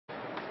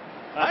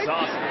That's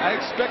awesome. I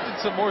expected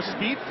some more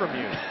speed from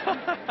you.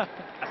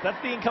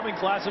 That's the incoming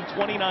class of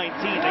 2019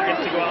 that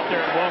gets to go out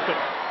there and welcome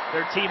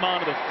their team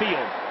onto the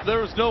field. There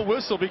was no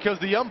whistle because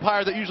the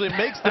umpire that usually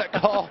makes that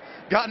call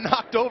got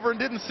knocked over and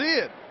didn't see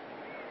it.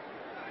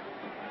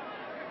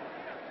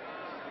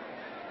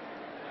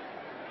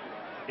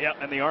 Yep,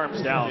 and the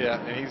arm's down. Yeah,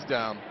 and he's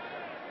down.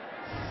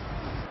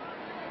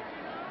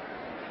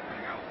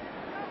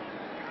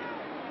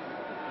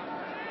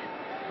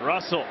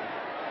 Russell,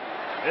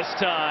 this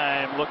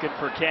time looking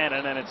for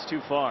Cannon, and it's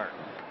too far.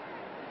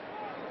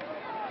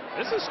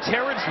 This is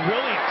Terence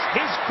Williams,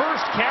 his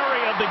first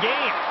carry of the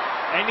game.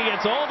 And he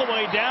gets all the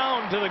way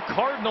down to the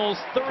Cardinals'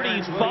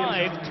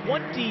 35,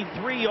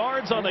 23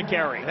 yards on the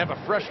carry. They have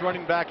a fresh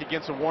running back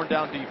against a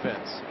worn-down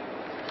defense.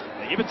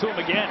 They give it to him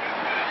again.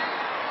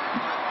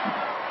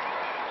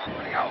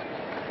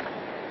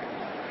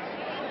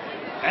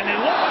 And they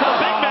look for the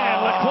big man,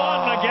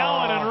 Laquan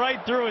McGowan, and right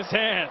through his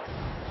hand.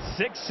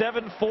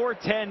 6'7",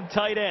 4'10",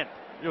 tight end.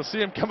 You'll see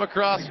him come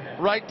across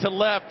right to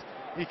left.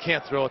 He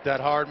can't throw it that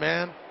hard,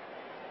 man.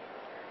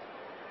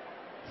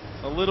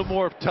 A little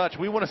more touch.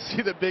 We want to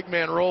see the big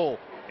man roll.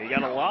 He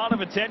got a lot of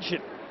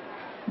attention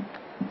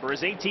for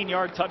his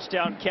 18-yard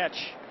touchdown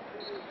catch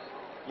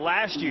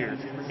last year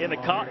in the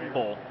Cotton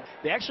Bowl.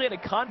 They actually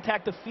had to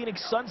contact the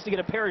Phoenix Suns to get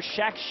a pair of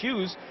Shaq's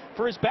shoes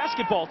for his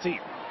basketball team.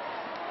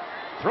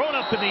 Thrown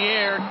up in the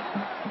air,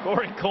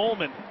 Corey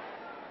Coleman.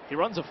 He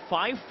runs a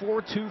 5'4",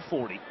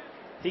 240.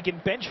 He can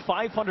bench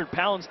 500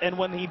 pounds, and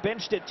when he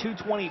benched at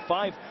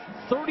 225,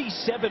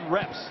 37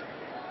 reps.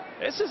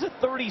 This is a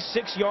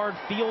 36-yard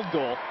field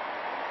goal.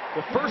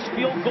 The first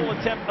field goal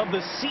attempt of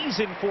the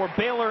season for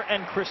Baylor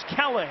and Chris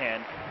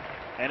Callahan.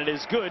 And it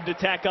is good to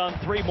tack on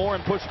 3 more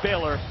and push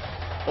Baylor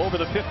over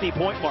the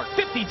 50-point mark.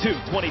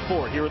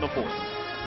 52-24 here in the fourth.